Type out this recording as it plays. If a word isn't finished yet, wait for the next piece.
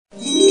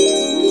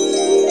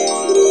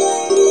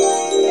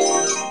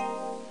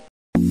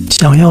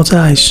想要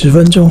在10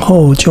分钟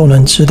后就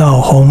能吃到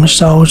红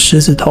烧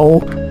狮子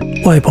头、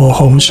外婆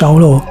红烧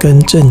肉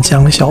跟镇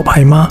江小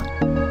排吗？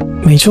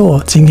没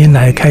错，今天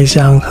来开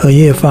箱荷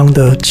叶坊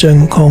的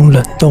真空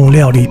冷冻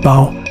料理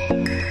包，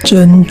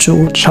蒸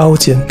煮超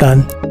简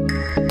单。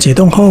解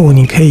冻后，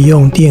你可以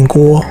用电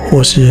锅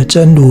或是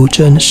蒸炉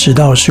蒸10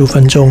到15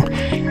分钟，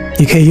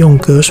也可以用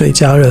隔水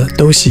加热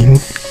都行，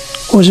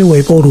或是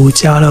微波炉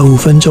加热5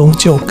分钟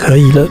就可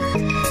以了。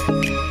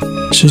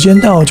时间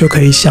到就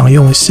可以享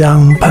用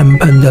香喷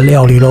喷的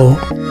料理咯。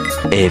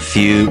A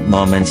few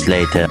moments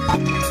later.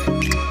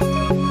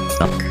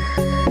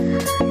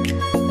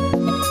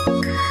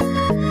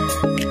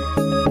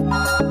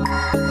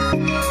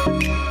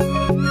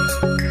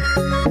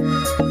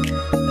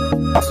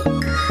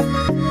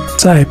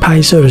 在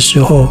拍摄的时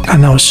候看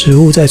到食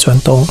物在转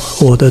动，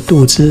我的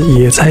肚子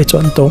也在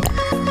转动，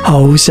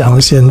好想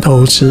先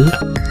偷吃。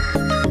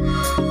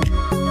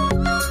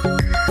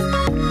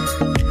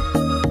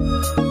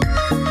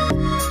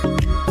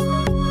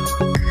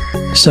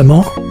什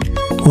么？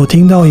我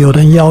听到有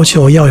人要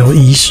求要有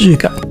仪式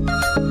感。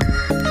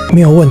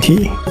没有问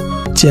题，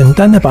简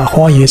单的把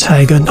花椰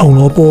菜跟红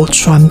萝卜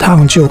穿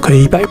烫就可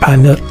以摆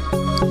盘了。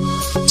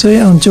这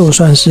样就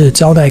算是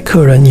招待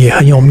客人也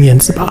很有面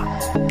子吧。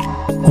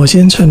我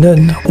先承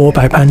认，我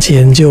摆盘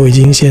前就已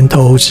经先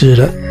偷吃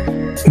了。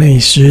美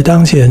食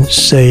当前，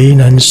谁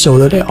能受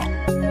得了？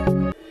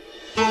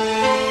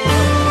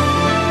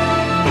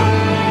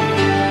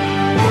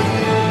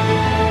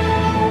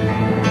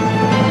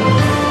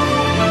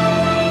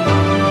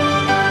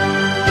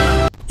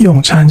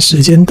用餐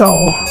时间到，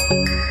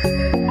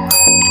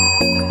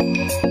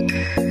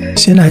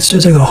先来吃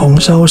这个红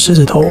烧狮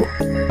子头。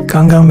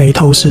刚刚没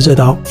偷吃这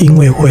道，因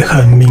为会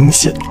很明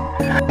显。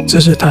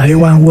这是台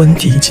湾温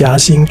体夹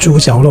心猪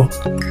脚肉，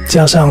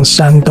加上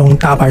山东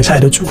大白菜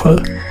的组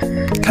合，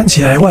看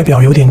起来外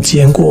表有点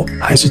煎过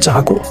还是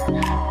炸过，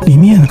里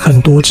面很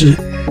多汁，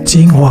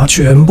精华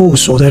全部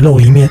锁在肉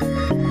里面，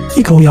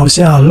一口咬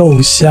下，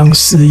肉香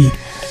四溢。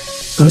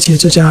而且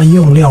这家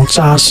用料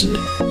扎实，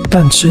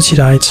但吃起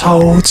来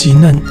超级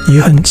嫩，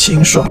也很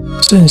清爽。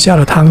剩下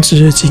的汤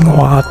汁精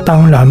华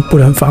当然不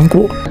能放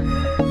过，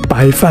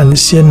白饭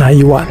先来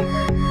一碗。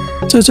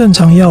这正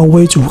常要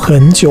煨煮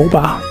很久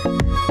吧？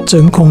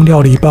真空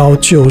料理包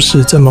就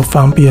是这么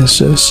方便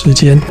省时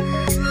间。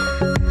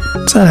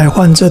再来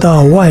换这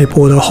道外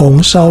婆的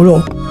红烧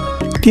肉，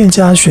店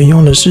家选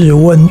用的是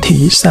温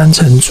体3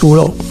层猪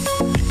肉。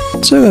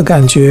这个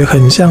感觉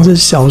很像是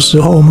小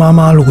时候妈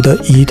妈卤的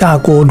一大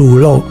锅卤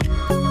肉，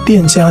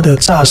店家的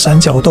炸三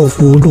角豆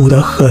腐卤得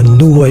很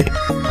入味。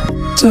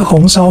这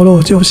红烧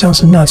肉就像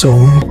是那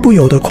种不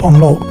油的矿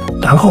肉，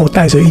然后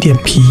带着一点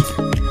皮，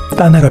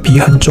但那个皮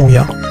很重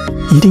要，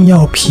一定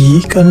要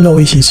皮跟肉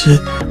一起吃，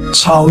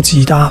超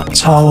级搭，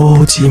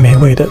超级美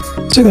味的。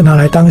这个拿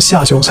来当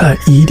下酒菜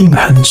一定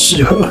很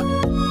适合。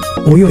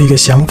我有一个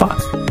想法，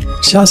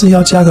下次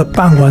要加个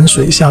半碗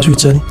水下去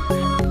蒸，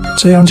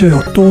这样就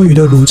有多余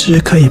的卤汁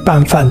可以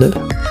拌饭了。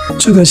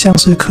这个像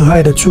是可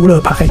爱的猪肋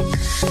排，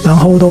然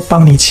后都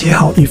帮你切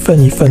好一份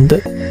一份的。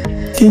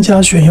店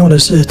家选用的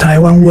是台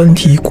湾温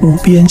体骨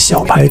边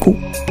小排骨，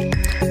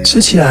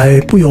吃起来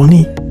不油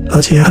腻，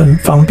而且很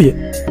方便。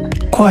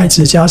筷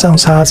子加上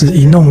叉子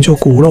一弄就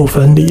骨肉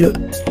分离了，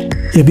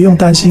也不用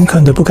担心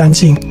啃得不干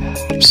净，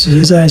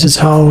实在是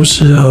超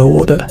适合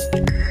我的。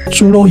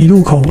猪肉一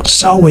入口，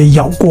稍微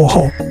咬过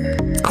后，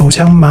口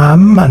腔满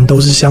满都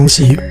是香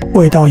气，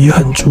味道也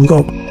很足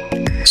够。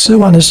吃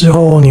完的时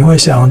候，你会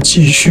想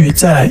继续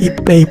再来一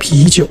杯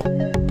啤酒，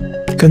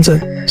更正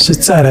是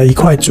再来一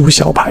块猪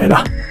小排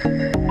啦。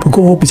不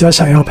过我比较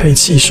想要配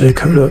汽水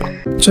可乐。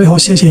最后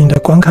谢谢你的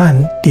观看、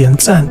点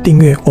赞、订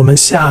阅，我们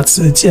下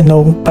次见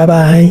喽，拜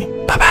拜。